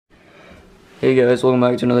Hey guys, welcome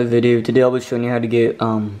back to another video. Today I'll be showing you how to get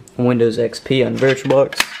Windows XP on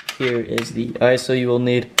VirtualBox. Here is the ISO you will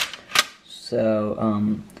need.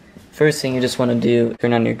 So first thing you just want to do,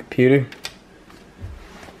 turn on your computer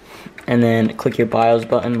and then click your BIOS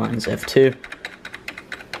button. Mine's F2.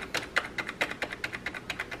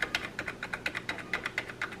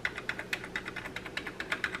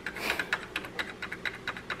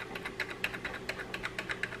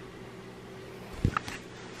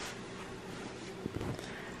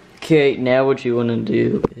 Okay, now what you want to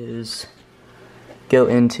do is go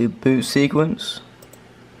into boot sequence.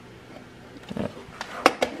 So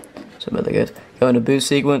about that, guys. Go into boot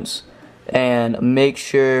sequence and make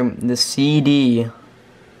sure the CD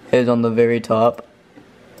is on the very top.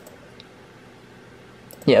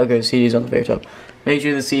 Yeah, okay, CD is on the very top. Make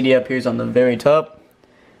sure the CD appears on the very top,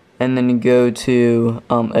 and then you go to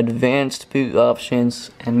advanced boot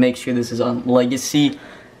options and make sure this is on legacy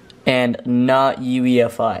and not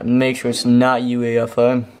UEFI. Make sure it's not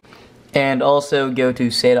UEFI. And also go to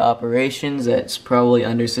SATA operations, that's probably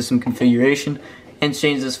under system configuration, and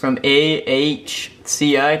change this from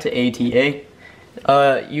AHCI to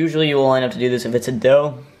ATA. Usually you will only have to do this if it's a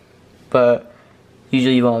Dell, but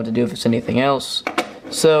usually you won't have to do it if it's anything else.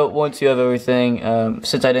 So once you have everything,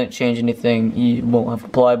 since I didn't change anything, you won't have to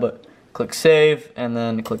apply, but click save and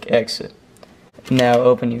then click exit. Now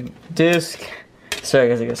open your disk. Sorry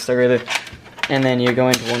guys, I got stuck right there. And then you're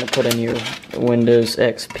going to want to put in your Windows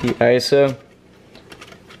XP ISO.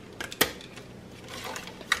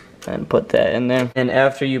 And put that in there. And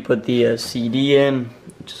after you put the CD in,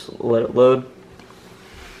 just let it load.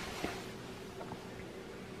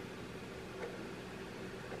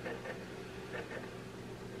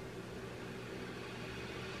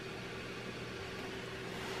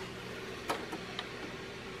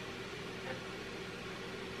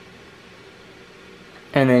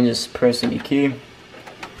 And then just press any key,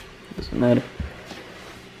 doesn't matter.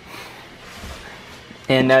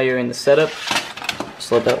 And now you're in the setup,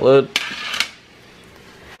 just let that load.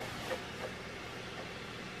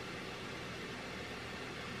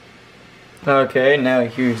 Okay, now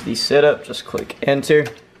here's the setup, just click enter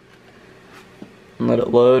and let it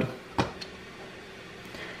load.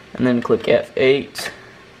 And then click F8.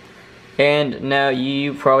 And now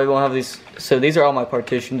you probably won't have these, so these are all my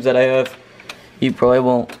partitions that I have. You probably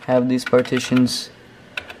won't have these partitions,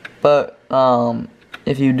 but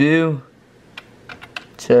if you do,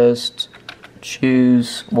 just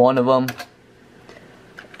choose one of them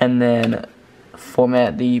and then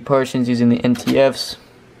format the partitions using the NTFs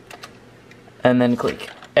and then click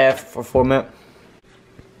F for format.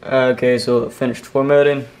 Okay, so it finished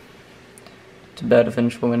formatting. It's about to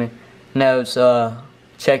finish formatting. Now it's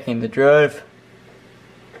checking the drive.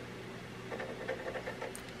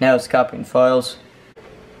 Now it's copying files.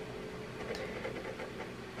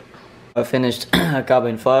 I finished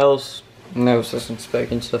copying files. Now it's just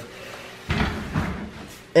inspecting stuff.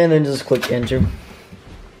 And then just click enter.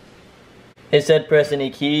 It said press any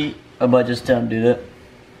key, but just don't do that.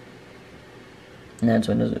 And that's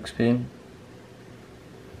Windows XP.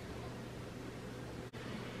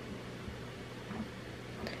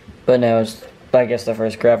 But now it's, I guess, the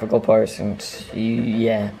first graphical part since,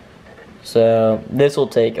 yeah. So this will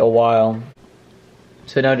take a while.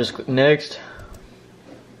 So now just click next,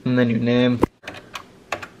 and then your name.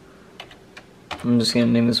 I'm just gonna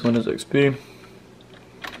name this Windows XP.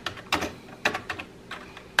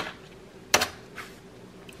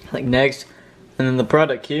 Click next, and then the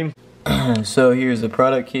product key. So here's the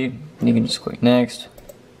product key. You can just click next,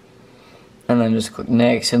 and then just click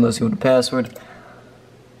next unless you want a password.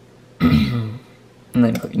 And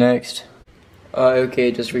then click next.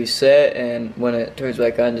 Okay, just reset, and when it turns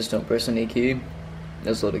back on, just don't press any key.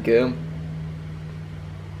 Just let it go.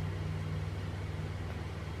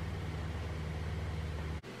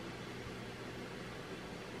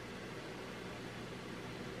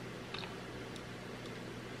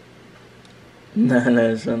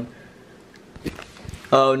 No, son.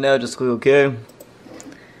 Oh, now just click OK.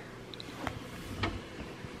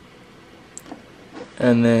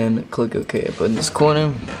 And then click OK up in this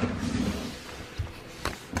corner.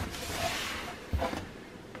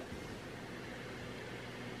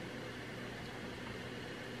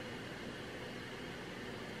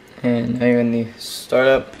 And now you're in the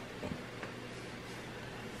startup.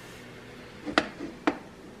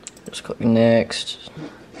 Just click next.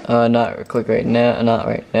 Not click right now. Not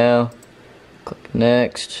right now. Click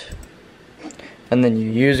next. And then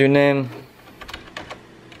your username.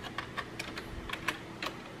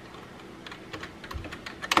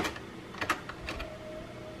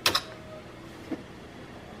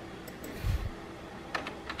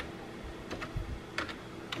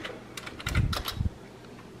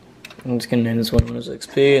 I'm just gonna name this one Windows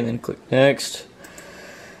XP, and then click next,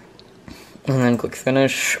 and then click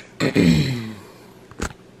finish.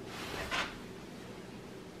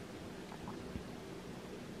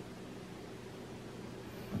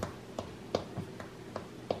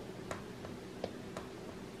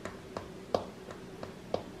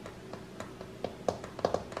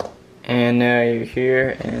 And now you're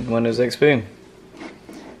here in Windows XP.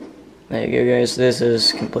 There you go, guys. This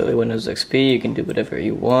is completely Windows XP. You can do whatever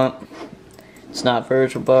you want. It's not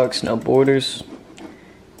VirtualBox, no borders.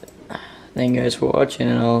 Thank you guys for watching,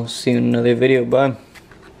 and I'll see you in another video. Bye.